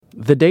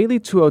The Daily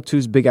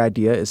 202's Big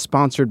Idea is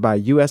sponsored by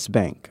U.S.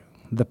 Bank,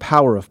 the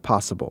power of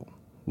possible.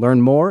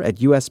 Learn more at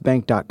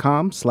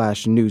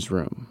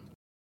usbank.com/newsroom.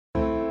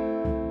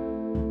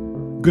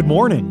 Good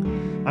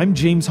morning. I'm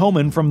James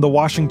Hohmann from The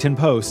Washington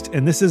Post,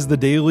 and this is the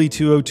Daily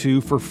 202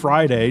 for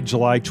Friday,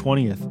 July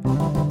 20th.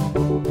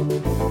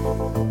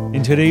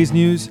 In today's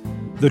news,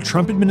 the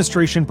Trump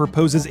administration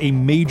proposes a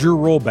major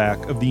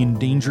rollback of the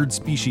Endangered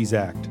Species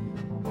Act.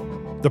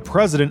 The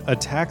president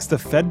attacks the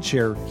Fed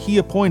chair he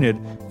appointed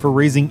for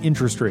raising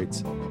interest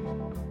rates.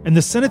 And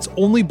the Senate's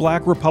only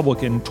black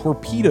Republican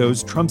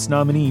torpedoes Trump's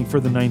nominee for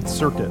the Ninth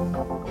Circuit.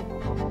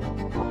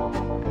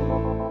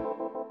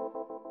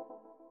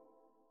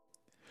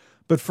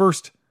 But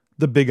first,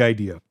 the big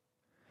idea.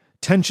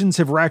 Tensions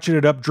have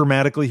ratcheted up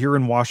dramatically here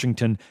in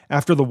Washington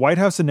after the White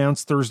House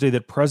announced Thursday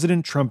that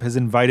President Trump has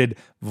invited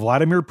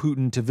Vladimir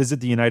Putin to visit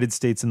the United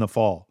States in the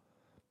fall.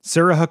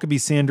 Sarah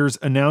Huckabee Sanders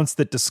announced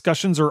that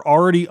discussions are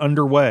already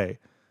underway.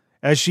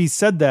 As she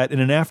said that in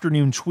an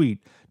afternoon tweet,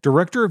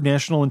 Director of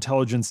National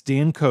Intelligence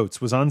Dan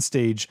Coats was on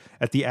stage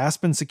at the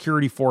Aspen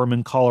Security Forum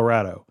in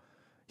Colorado.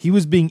 He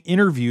was being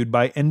interviewed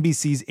by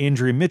NBC's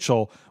Andrea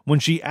Mitchell when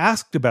she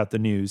asked about the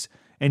news,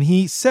 and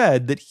he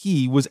said that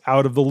he was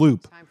out of the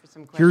loop.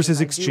 Here's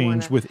his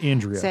exchange with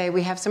Andrea.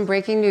 We have some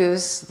breaking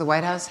news. The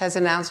White House has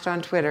announced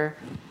on Twitter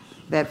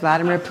that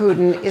Vladimir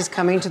Putin is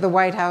coming to the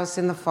White House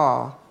in the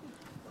fall.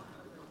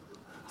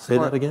 Say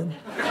that again?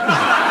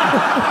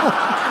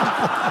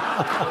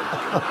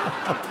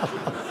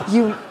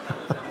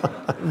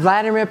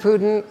 Vladimir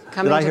Putin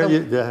coming Did I to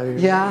hear the... you?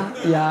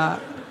 Yeah.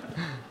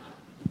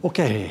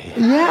 Okay.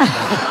 Yeah.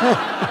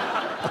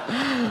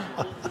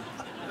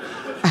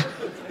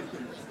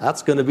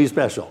 That's going to be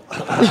special.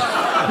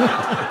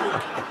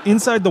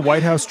 Inside the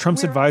White House,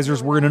 Trump's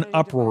advisors were in an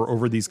uproar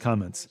over these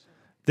comments.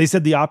 They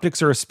said the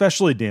optics are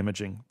especially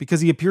damaging because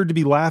he appeared to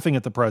be laughing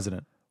at the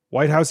president.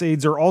 White House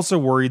aides are also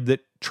worried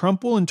that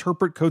Trump will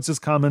interpret Coates'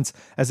 comments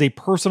as a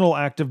personal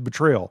act of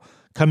betrayal,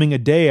 coming a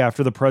day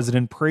after the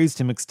president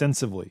praised him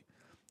extensively.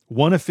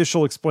 One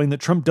official explained that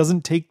Trump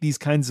doesn't take these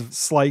kinds of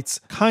slights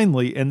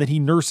kindly and that he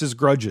nurses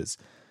grudges.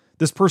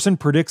 This person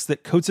predicts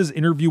that Coates'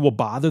 interview will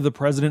bother the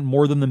president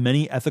more than the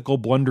many ethical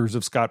blunders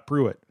of Scott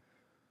Pruitt.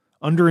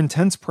 Under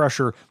intense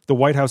pressure, the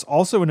White House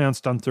also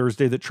announced on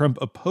Thursday that Trump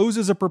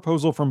opposes a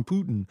proposal from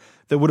Putin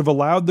that would have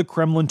allowed the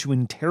Kremlin to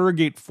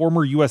interrogate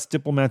former U.S.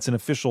 diplomats and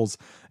officials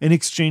in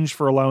exchange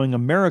for allowing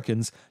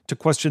Americans to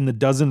question the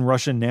dozen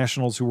Russian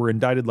nationals who were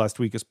indicted last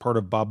week as part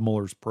of Bob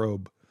Mueller's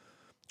probe.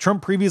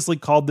 Trump previously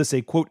called this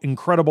a, quote,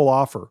 incredible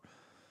offer.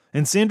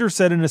 And Sanders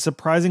said in a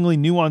surprisingly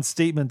nuanced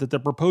statement that the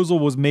proposal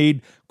was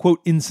made,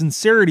 quote, in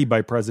sincerity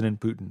by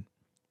President Putin.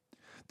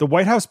 The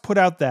White House put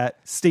out that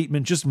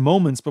statement just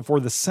moments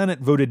before the Senate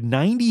voted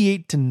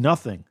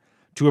 98-0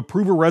 to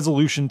approve a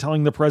resolution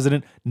telling the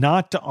president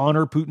not to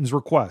honor Putin's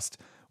request,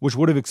 which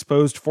would have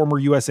exposed former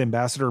U.S.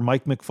 Ambassador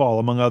Mike McFaul,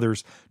 among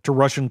others, to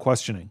Russian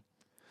questioning.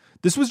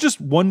 This was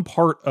just one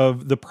part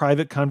of the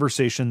private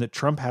conversation that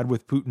Trump had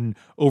with Putin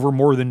over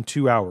more than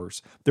 2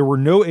 hours. There were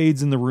no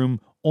aides in the room,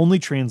 only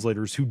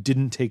translators who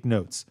didn't take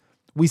notes.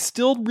 We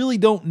still really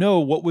don't know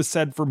what was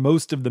said for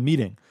most of the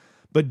meeting,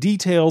 but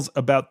details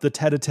about the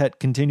tête-à-tête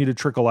continue to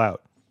trickle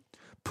out.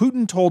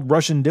 Putin told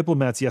Russian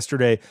diplomats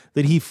yesterday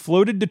that he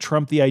floated to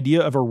Trump the idea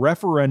of a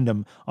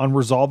referendum on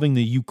resolving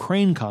the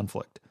Ukraine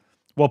conflict.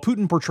 While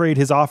Putin portrayed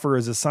his offer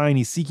as a sign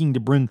he's seeking to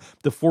bring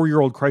the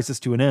 4-year-old crisis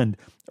to an end,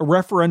 a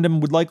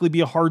referendum would likely be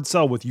a hard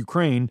sell with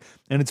Ukraine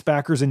and its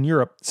backers in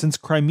Europe, since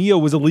Crimea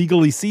was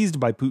illegally seized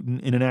by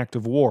Putin in an act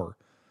of war.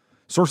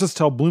 Sources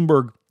tell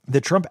Bloomberg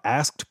that Trump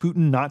asked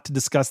Putin not to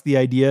discuss the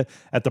idea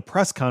at the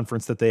press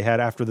conference that they had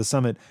after the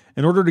summit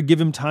in order to give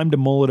him time to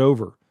mull it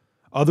over.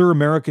 Other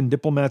American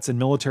diplomats and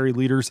military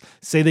leaders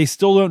say they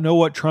still don't know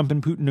what Trump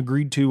and Putin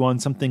agreed to on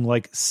something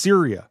like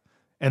Syria,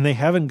 and they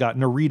haven't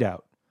gotten a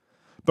readout.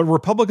 But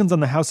Republicans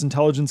on the House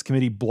Intelligence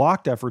Committee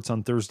blocked efforts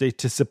on Thursday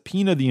to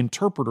subpoena the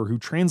interpreter who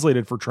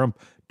translated for Trump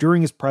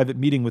during his private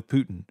meeting with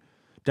Putin.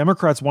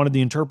 Democrats wanted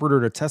the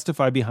interpreter to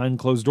testify behind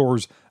closed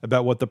doors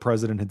about what the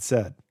president had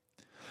said.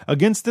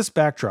 Against this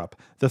backdrop,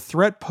 the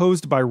threat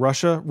posed by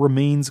Russia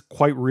remains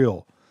quite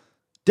real.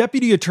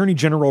 Deputy Attorney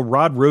General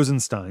Rod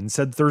Rosenstein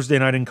said Thursday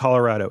night in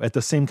Colorado at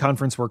the same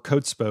conference where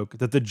Coates spoke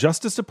that the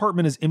Justice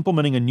Department is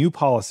implementing a new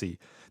policy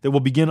that will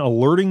begin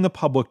alerting the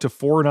public to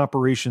foreign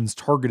operations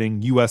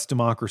targeting U.S.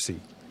 democracy.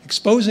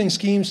 Exposing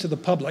schemes to the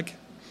public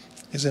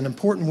is an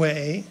important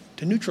way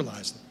to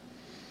neutralize them.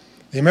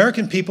 The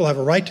American people have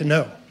a right to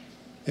know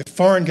if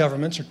foreign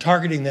governments are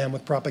targeting them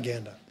with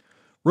propaganda.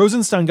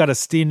 Rosenstein got a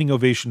standing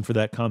ovation for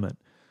that comment.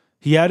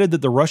 He added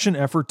that the Russian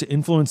effort to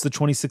influence the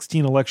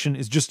 2016 election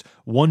is just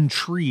one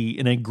tree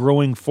in a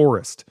growing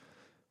forest.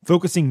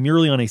 Focusing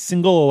merely on a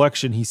single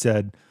election, he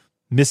said,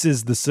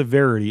 misses the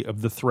severity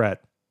of the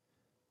threat.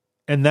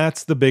 And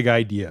that's the big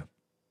idea.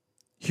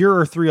 Here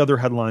are 3 other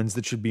headlines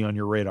that should be on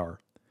your radar.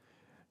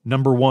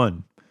 Number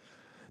 1,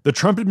 the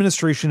Trump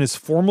administration has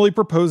formally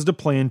proposed a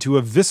plan to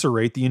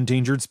eviscerate the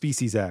Endangered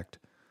Species Act.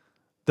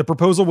 The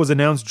proposal was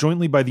announced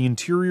jointly by the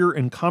Interior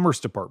and Commerce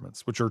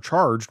Departments, which are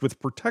charged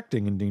with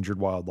protecting endangered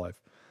wildlife.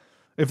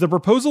 If the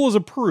proposal is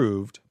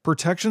approved,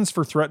 protections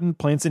for threatened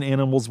plants and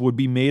animals would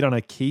be made on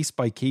a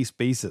case-by-case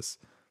basis.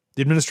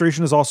 The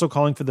administration is also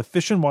calling for the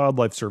Fish and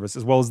Wildlife Service,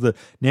 as well as the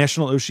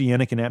National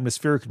Oceanic and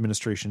Atmospheric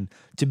Administration,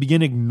 to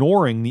begin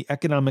ignoring the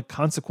economic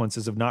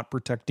consequences of not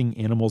protecting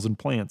animals and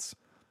plants.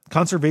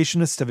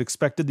 Conservationists have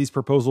expected these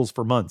proposals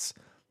for months.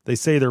 They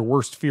say their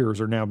worst fears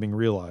are now being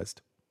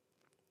realized.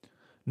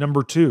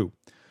 Number 2.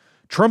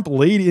 Trump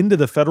laid into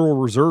the Federal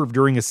Reserve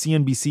during a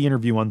CNBC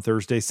interview on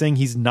Thursday, saying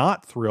he's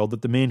not thrilled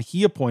that the man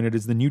he appointed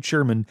as the new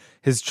chairman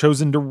has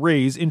chosen to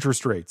raise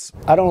interest rates.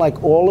 I don't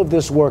like all of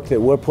this work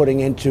that we're putting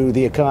into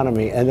the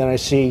economy, and then I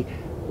see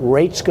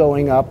rates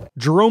going up.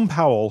 Jerome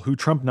Powell, who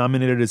Trump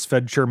nominated as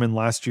Fed chairman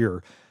last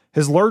year,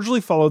 has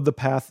largely followed the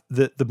path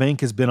that the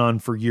bank has been on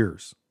for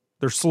years.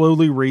 They're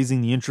slowly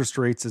raising the interest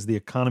rates as the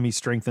economy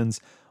strengthens,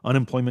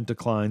 unemployment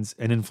declines,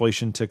 and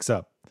inflation ticks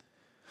up.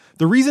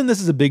 The reason this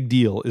is a big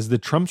deal is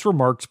that Trump's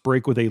remarks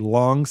break with a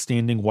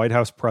long-standing White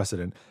House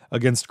precedent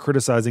against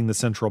criticizing the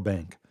central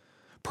bank.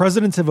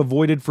 Presidents have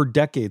avoided for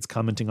decades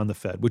commenting on the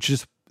Fed, which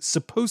is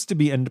supposed to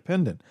be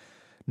independent.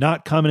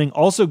 Not commenting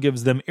also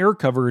gives them air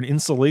cover and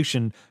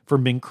insulation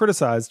from being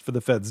criticized for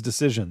the Fed's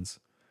decisions.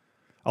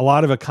 A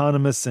lot of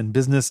economists and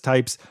business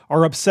types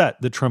are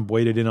upset that Trump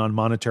waded in on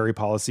monetary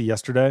policy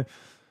yesterday,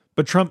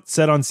 but Trump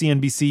said on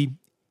CNBC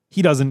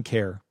he doesn't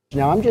care.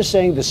 Now, I'm just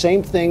saying the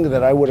same thing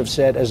that I would have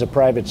said as a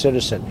private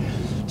citizen.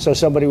 So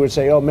somebody would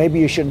say, oh,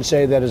 maybe you shouldn't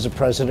say that as a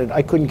president.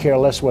 I couldn't care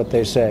less what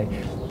they say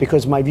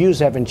because my views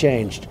haven't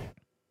changed.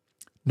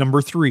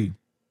 Number 3.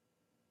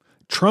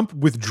 Trump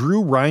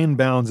withdrew Ryan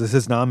Bounds as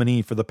his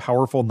nominee for the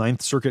powerful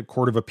Ninth Circuit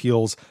Court of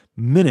Appeals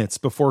minutes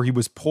before he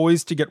was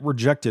poised to get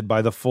rejected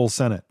by the full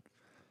Senate.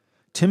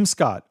 Tim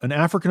Scott, an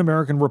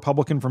African-American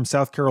Republican from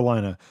South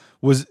Carolina,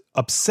 was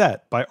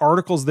upset by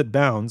articles that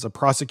Bounds, a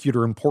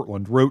prosecutor in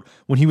Portland, wrote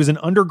when he was an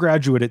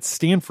undergraduate at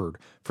Stanford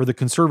for the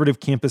conservative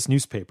campus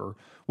newspaper,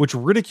 which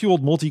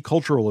ridiculed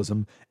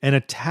multiculturalism and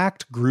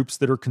attacked groups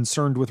that are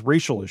concerned with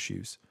racial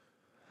issues.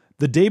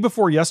 The day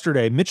before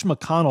yesterday, Mitch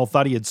McConnell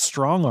thought he had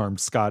strong-armed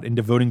Scott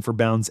into voting for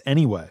Bounds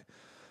anyway.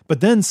 But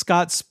then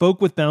Scott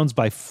spoke with Bounds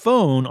by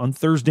phone on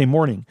Thursday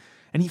morning,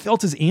 and he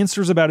felt his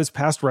answers about his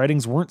past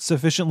writings weren't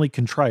sufficiently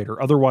contrite or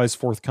otherwise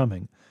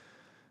forthcoming.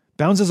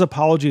 Bounds'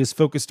 apology is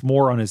focused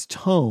more on his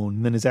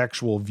tone than his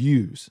actual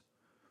views.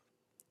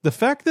 The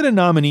fact that a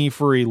nominee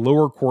for a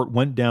lower court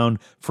went down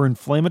for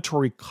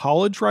inflammatory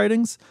college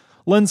writings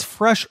lends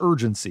fresh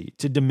urgency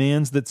to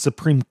demands that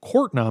Supreme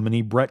Court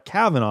nominee Brett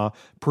Kavanaugh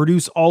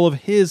produce all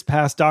of his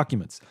past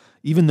documents,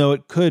 even though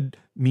it could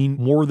mean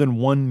more than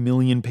 1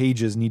 million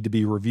pages need to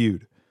be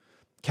reviewed.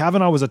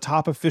 Kavanaugh was a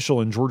top official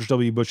in George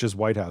W. Bush's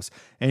White House,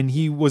 and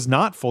he was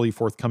not fully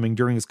forthcoming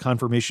during his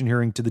confirmation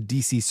hearing to the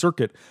D.C.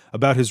 Circuit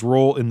about his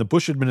role in the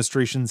Bush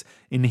administration's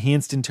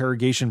enhanced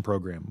interrogation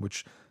program,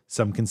 which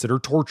some consider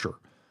torture.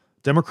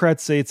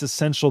 Democrats say it's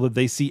essential that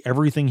they see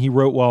everything he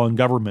wrote while in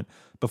government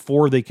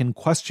before they can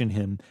question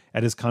him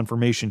at his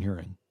confirmation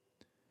hearing.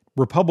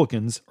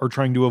 Republicans are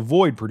trying to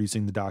avoid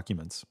producing the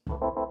documents.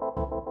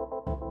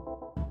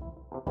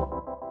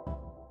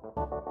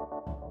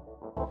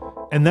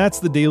 And that's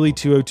the Daily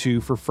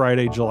 202 for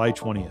Friday, July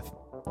 20th.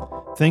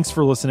 Thanks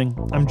for listening.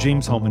 I'm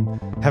James Hohmann.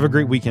 Have a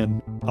great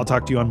weekend. I'll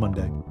talk to you on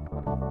Monday.